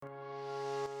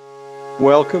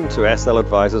Welcome to SL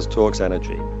Advisors Talks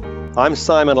Energy. I'm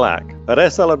Simon Lack.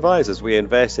 At SL Advisors, we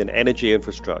invest in energy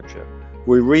infrastructure.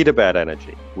 We read about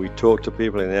energy. We talk to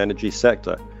people in the energy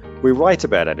sector. We write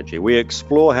about energy. We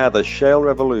explore how the shale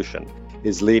revolution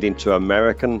is leading to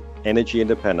American energy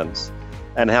independence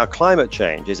and how climate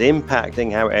change is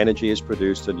impacting how energy is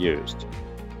produced and used.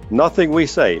 Nothing we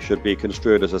say should be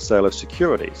construed as a sale of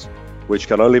securities, which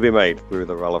can only be made through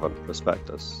the relevant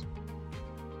prospectus.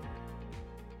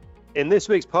 In this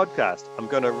week's podcast, I'm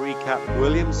going to recap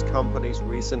Williams Company's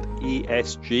recent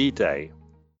ESG Day.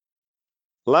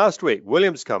 Last week,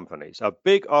 Williams Companies, a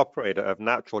big operator of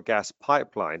natural gas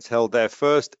pipelines, held their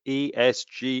first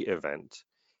ESG event.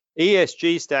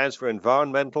 ESG stands for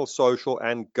Environmental, Social,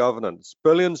 and Governance.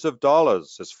 Billions of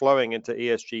dollars is flowing into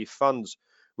ESG funds,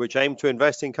 which aim to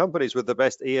invest in companies with the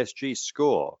best ESG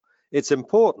score. It's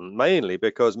important mainly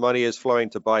because money is flowing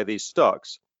to buy these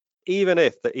stocks, even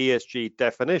if the ESG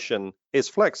definition is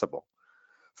flexible.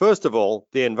 First of all,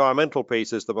 the environmental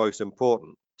piece is the most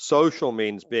important. Social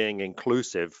means being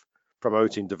inclusive,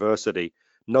 promoting diversity.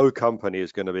 No company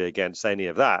is going to be against any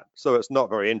of that, so it's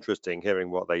not very interesting hearing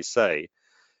what they say.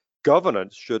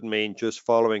 Governance should mean just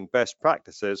following best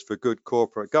practices for good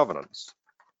corporate governance.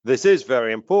 This is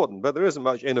very important, but there isn't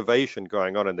much innovation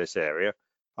going on in this area.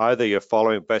 Either you're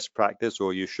following best practice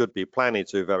or you should be planning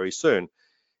to very soon.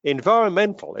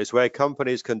 Environmental is where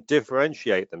companies can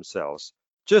differentiate themselves.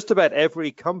 Just about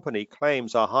every company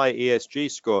claims a high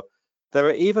ESG score. There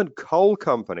are even coal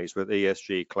companies with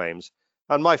ESG claims.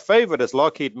 And my favorite is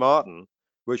Lockheed Martin,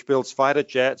 which builds fighter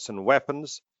jets and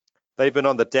weapons. They've been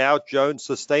on the Dow Jones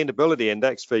Sustainability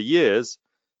Index for years.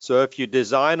 So if you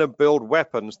design and build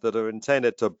weapons that are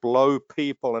intended to blow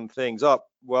people and things up,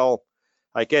 well,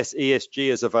 I guess ESG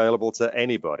is available to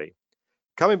anybody.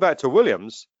 Coming back to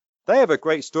Williams, they have a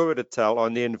great story to tell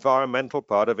on the environmental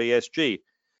part of ESG.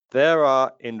 There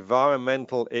are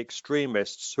environmental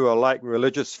extremists who are like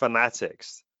religious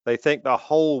fanatics. They think the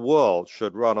whole world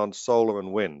should run on solar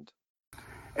and wind.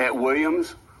 At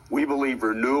Williams, we believe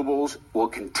renewables will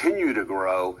continue to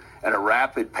grow at a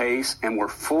rapid pace, and we're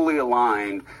fully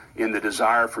aligned in the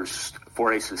desire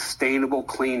for a sustainable,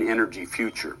 clean energy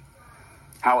future.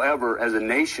 However, as a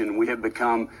nation, we have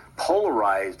become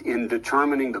polarized in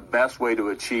determining the best way to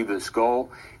achieve this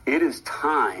goal. It is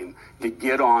time to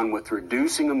get on with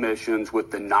reducing emissions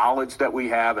with the knowledge that we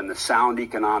have and the sound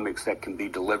economics that can be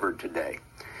delivered today.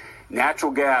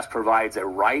 Natural gas provides a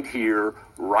right here,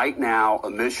 right now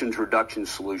emissions reduction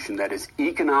solution that is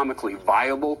economically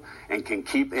viable and can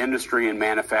keep industry and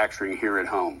manufacturing here at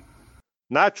home.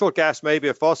 Natural gas may be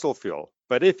a fossil fuel,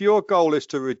 but if your goal is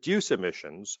to reduce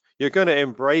emissions, you're going to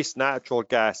embrace natural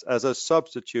gas as a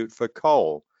substitute for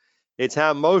coal. It's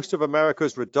how most of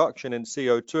America's reduction in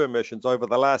CO2 emissions over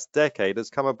the last decade has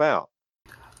come about.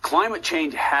 Climate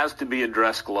change has to be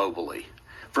addressed globally.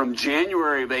 From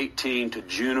January of 18 to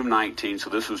June of 19, so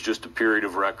this was just a period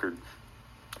of record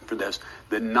for this,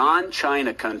 the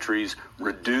non-China countries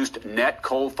reduced net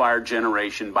coal-fired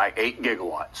generation by 8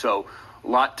 gigawatts. So a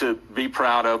lot to be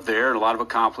proud of there, a lot of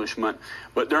accomplishment.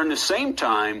 But during the same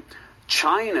time,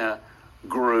 China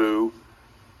grew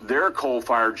their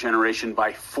coal-fired generation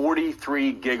by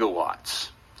 43 gigawatts,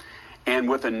 and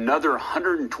with another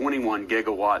 121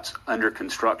 gigawatts under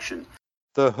construction.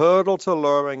 The hurdle to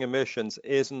lowering emissions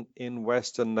isn't in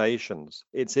Western nations.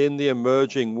 It's in the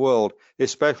emerging world,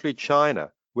 especially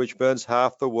China, which burns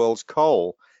half the world's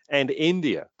coal, and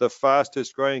India, the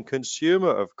fastest growing consumer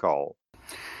of coal.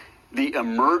 The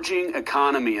emerging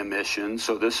economy emissions,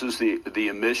 so this is the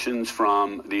emissions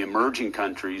from the emerging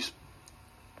countries,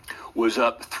 was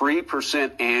up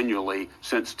 3% annually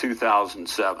since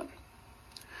 2007.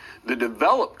 The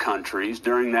developed countries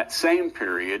during that same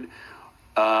period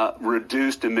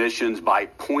reduced emissions by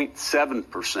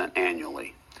 0.7%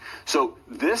 annually. So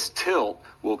this tilt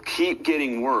will keep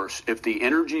getting worse if the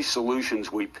energy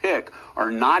solutions we pick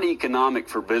are not economic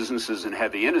for businesses and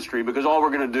heavy industry, because all we're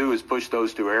going to do is push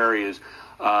those to areas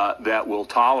that will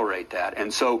tolerate that.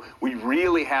 And so we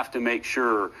really have to make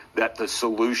sure that the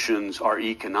solutions are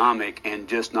economic and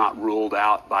just not ruled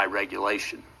out by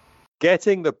regulation.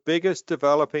 Getting the biggest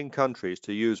developing countries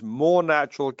to use more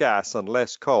natural gas and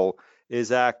less coal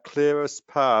is our clearest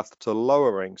path to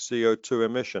lowering CO2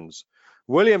 emissions.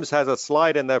 Williams has a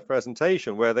slide in their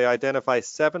presentation where they identify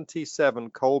 77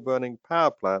 coal-burning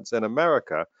power plants in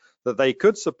America that they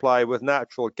could supply with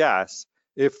natural gas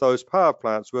if those power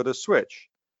plants were to switch.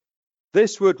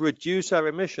 This would reduce our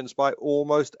emissions by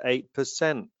almost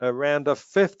 8%. Around a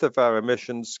fifth of our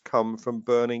emissions come from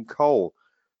burning coal.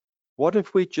 What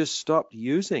if we just stopped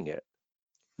using it?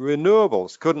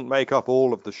 Renewables couldn't make up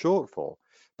all of the shortfall,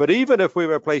 But even if we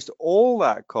replaced all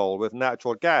that coal with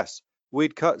natural gas,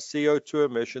 we'd cut CO2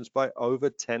 emissions by over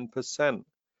 10%.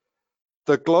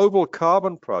 The Global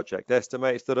Carbon Project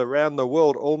estimates that around the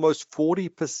world, almost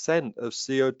 40% of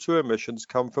CO2 emissions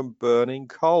come from burning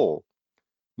coal.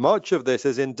 Much of this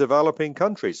is in developing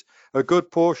countries. A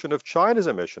good portion of China's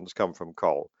emissions come from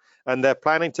coal, and they're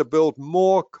planning to build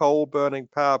more coal-burning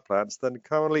power plants than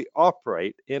currently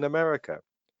operate in America.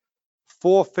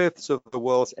 4/5 of the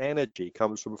world's energy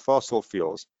comes from fossil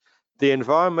fuels. The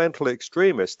environmental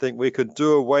extremists think we could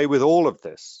do away with all of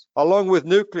this, along with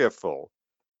nuclear fuel.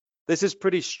 This is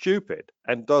pretty stupid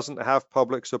and doesn't have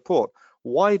public support.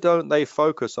 Why don't they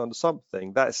focus on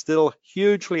something that's still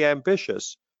hugely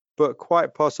ambitious, but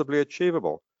quite possibly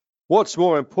achievable? What's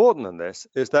more important than this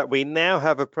is that we now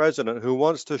have a president who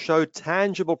wants to show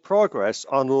tangible progress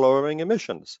on lowering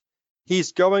emissions.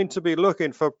 He's going to be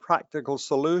looking for practical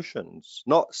solutions,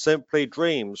 not simply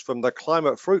dreams from the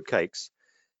climate fruitcakes.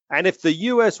 And if the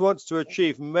US wants to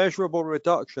achieve measurable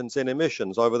reductions in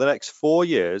emissions over the next 4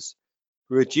 years,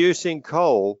 reducing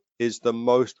coal is the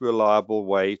most reliable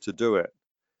way to do it.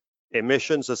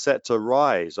 Emissions are set to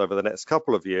rise over the next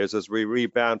couple of years as we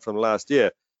rebound from last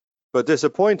year. But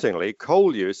disappointingly,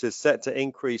 coal use is set to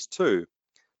increase too.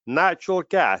 Natural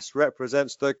gas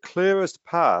represents the clearest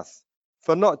path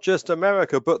for not just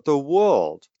America, but the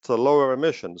world to lower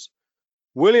emissions.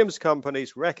 Williams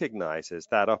Companies recognizes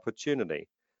that opportunity.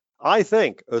 I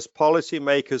think as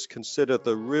policymakers consider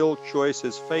the real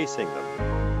choices facing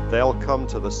them, they'll come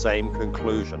to the same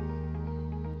conclusion.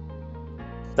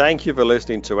 Thank you for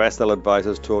listening to SL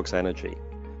Advisors Talks Energy.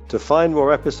 To find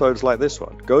more episodes like this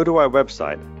one, go to our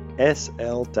website,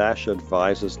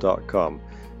 sl-advisors.com.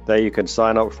 There you can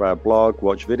sign up for our blog,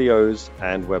 watch videos,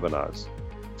 and webinars.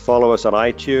 Follow us on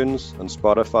iTunes and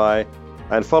Spotify,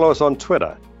 and follow us on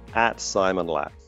Twitter @SimonLath.